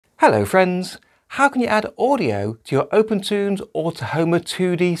Hello friends! How can you add audio to your OpenToonz or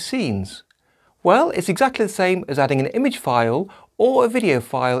Tahoma2D scenes? Well, it's exactly the same as adding an image file or a video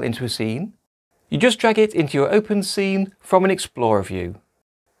file into a scene. You just drag it into your open scene from an Explorer view.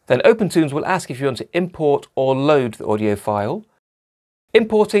 Then OpenToonz will ask if you want to import or load the audio file.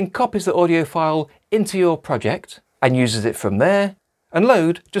 Importing copies the audio file into your project and uses it from there, and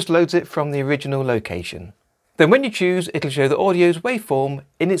load just loads it from the original location. Then when you choose, it'll show the audio's waveform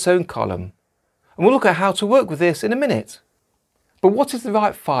in its own column. And we'll look at how to work with this in a minute. But what is the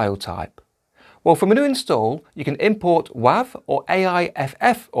right file type? Well, from a new install, you can import WAV or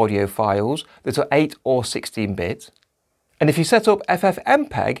AIFF audio files that are 8 or 16-bit. And if you set up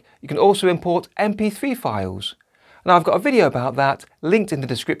FFmpeg, you can also import MP3 files. And I've got a video about that linked in the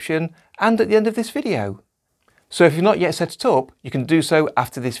description and at the end of this video. So if you've not yet set it up, you can do so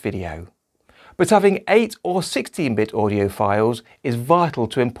after this video. But having 8 or 16-bit audio files is vital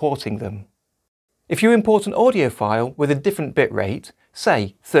to importing them. If you import an audio file with a different bit rate,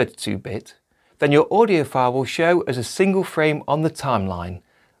 say 32-bit, then your audio file will show as a single frame on the timeline,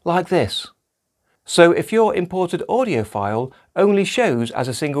 like this. So if your imported audio file only shows as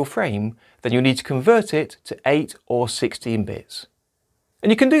a single frame, then you'll need to convert it to 8 or 16 bits.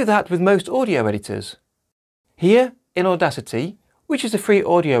 And you can do that with most audio editors. Here in Audacity, which is a free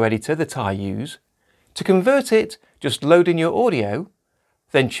audio editor that I use, to convert it, just load in your audio,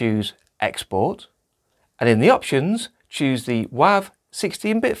 then choose Export, and in the options, choose the WAV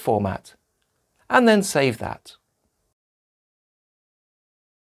 16-bit format, and then save that.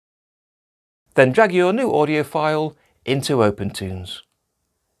 Then drag your new audio file into OpenToonz.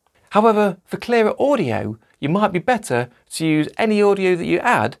 However, for clearer audio, you might be better to use any audio that you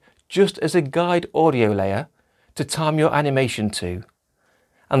add just as a guide audio layer to time your animation to.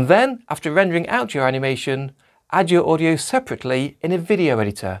 And then, after rendering out your animation, add your audio separately in a video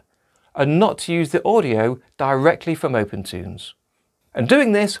editor, and not to use the audio directly from OpenToonz. And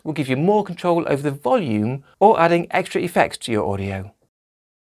doing this will give you more control over the volume or adding extra effects to your audio.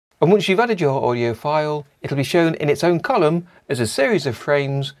 And once you've added your audio file, it'll be shown in its own column as a series of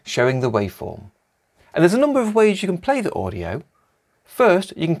frames showing the waveform. And there's a number of ways you can play the audio.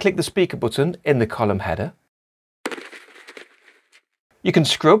 First, you can click the speaker button in the column header. You can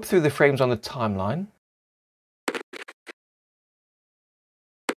scrub through the frames on the timeline.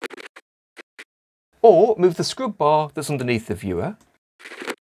 Or move the scrub bar that's underneath the viewer.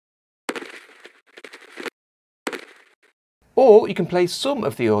 Or you can play some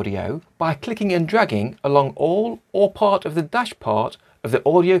of the audio by clicking and dragging along all or part of the dash part of the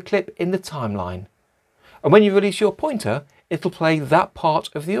audio clip in the timeline. And when you release your pointer, it'll play that part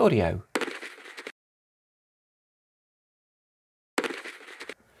of the audio.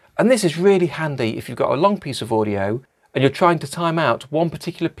 And this is really handy if you've got a long piece of audio and you're trying to time out one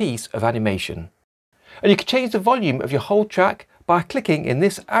particular piece of animation. And you can change the volume of your whole track by clicking in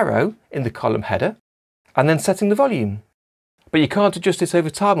this arrow in the column header and then setting the volume. But you can't adjust this over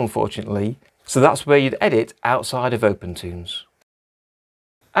time, unfortunately, so that's where you'd edit outside of OpenToonz.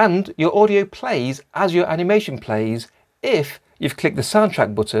 And your audio plays as your animation plays if you've clicked the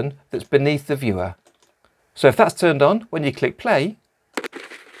soundtrack button that's beneath the viewer. So if that's turned on when you click play,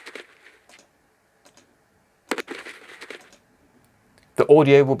 the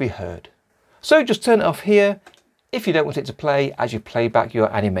audio will be heard. So just turn it off here if you don't want it to play as you play back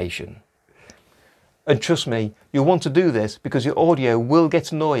your animation. And trust me, you'll want to do this because your audio will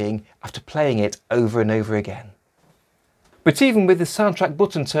get annoying after playing it over and over again. But even with the soundtrack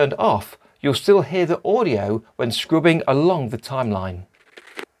button turned off, you'll still hear the audio when scrubbing along the timeline.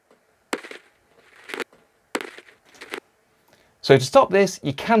 So to stop this,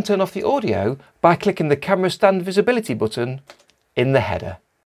 you can turn off the audio by clicking the camera stand visibility button in the header.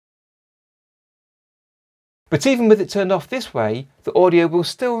 But even with it turned off this way, the audio will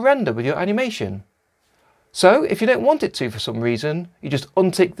still render with your animation. So if you don't want it to for some reason, you just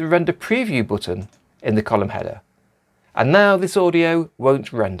untick the render preview button in the column header. And now this audio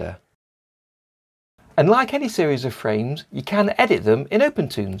won't render. And like any series of frames, you can edit them in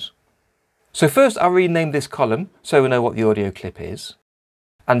OpenToonz. So first I'll rename this column so we know what the audio clip is,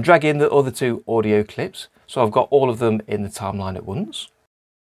 and drag in the other two audio clips so I've got all of them in the timeline at once.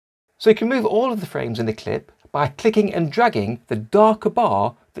 So you can move all of the frames in the clip by clicking and dragging the darker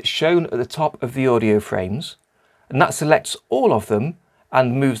bar that's shown at the top of the audio frames, and that selects all of them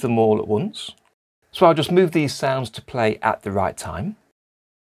and moves them all at once. So I'll just move these sounds to play at the right time.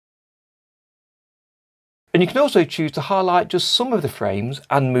 And you can also choose to highlight just some of the frames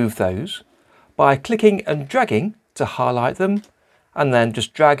and move those by clicking and dragging to highlight them, and then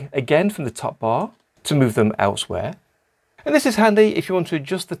just drag again from the top bar to move them elsewhere. And this is handy if you want to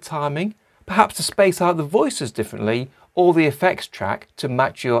adjust the timing, perhaps to space out the voices differently or the effects track to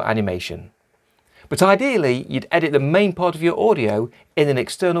match your animation. But ideally, you'd edit the main part of your audio in an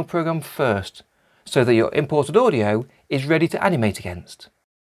external program first, so that your imported audio is ready to animate against.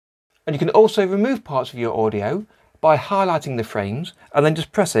 And you can also remove parts of your audio by highlighting the frames and then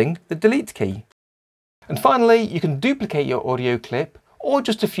just pressing the delete key. And finally, you can duplicate your audio clip or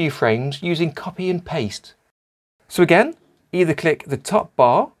just a few frames using copy and paste. So again, either click the top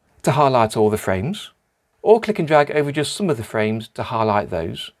bar to highlight all the frames, or click and drag over just some of the frames to highlight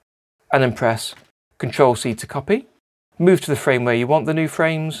those, and then press Ctrl+C to copy, move to the frame where you want the new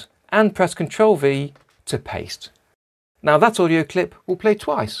frames, and press Ctrl+V to paste. Now that audio clip will play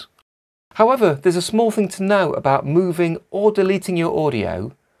twice. However, there's a small thing to know about moving or deleting your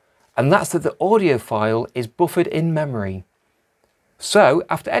audio, and that's that the audio file is buffered in memory. So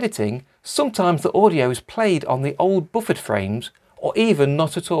after editing, sometimes the audio is played on the old buffered frames, or even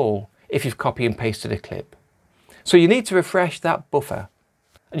not at all if you've copy and pasted a clip. So you need to refresh that buffer.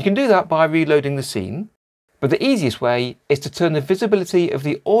 And you can do that by reloading the scene, but the easiest way is to turn the visibility of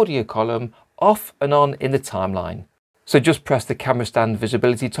the audio column off and on in the timeline. So just press the camera stand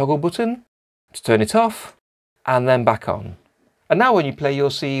visibility toggle button to turn it off, and then back on. And now when you play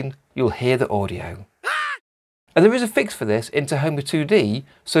your scene, you'll hear the audio. And there is a fix for this in Tahoma2D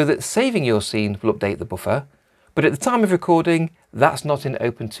so that saving your scene will update the buffer, but at the time of recording, that's not in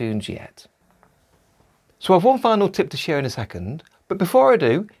OpenToonz yet. So I have one final tip to share in a second, but before I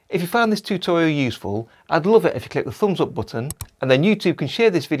do, if you found this tutorial useful, I'd love it if you click the thumbs up button, and then YouTube can share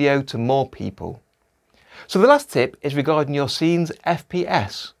this video to more people. So the last tip is regarding your scene's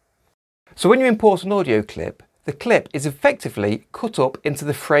FPS. So when you import an audio clip, the clip is effectively cut up into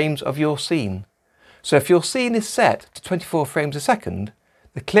the frames of your scene. So if your scene is set to 24 frames a second,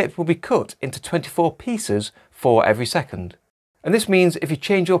 the clip will be cut into 24 pieces for every second. And this means if you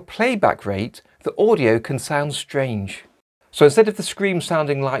change your playback rate, the audio can sound strange. So instead of the scream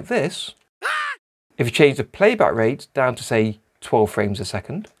sounding like this, if you change the playback rate down to say 12 frames a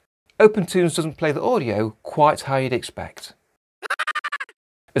second, OpenToonz doesn't play the audio quite how you'd expect,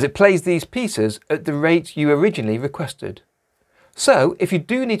 as it plays these pieces at the rate you originally requested. So if you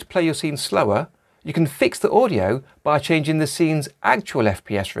do need to play your scene slower, you can fix the audio by changing the scene's actual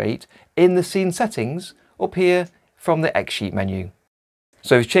FPS rate in the scene settings up here from the X sheet menu.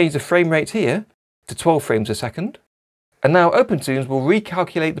 So we've changed the frame rate here to 12 frames a second, and now OpenToonz will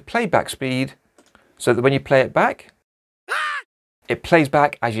recalculate the playback speed so that when you play it back, it plays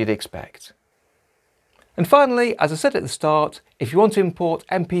back as you'd expect. And finally, as I said at the start, if you want to import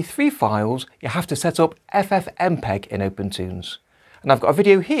MP3 files, you have to set up FFmpeg in OpenToonz. And I've got a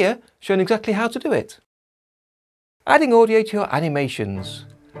video here showing exactly how to do it. Adding audio to your animations.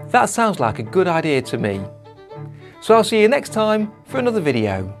 That sounds like a good idea to me. So I'll see you next time for another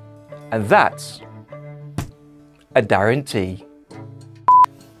video. And that's a Darren Tea.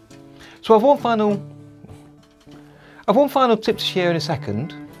 So I've one final tip to share in a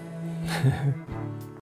second.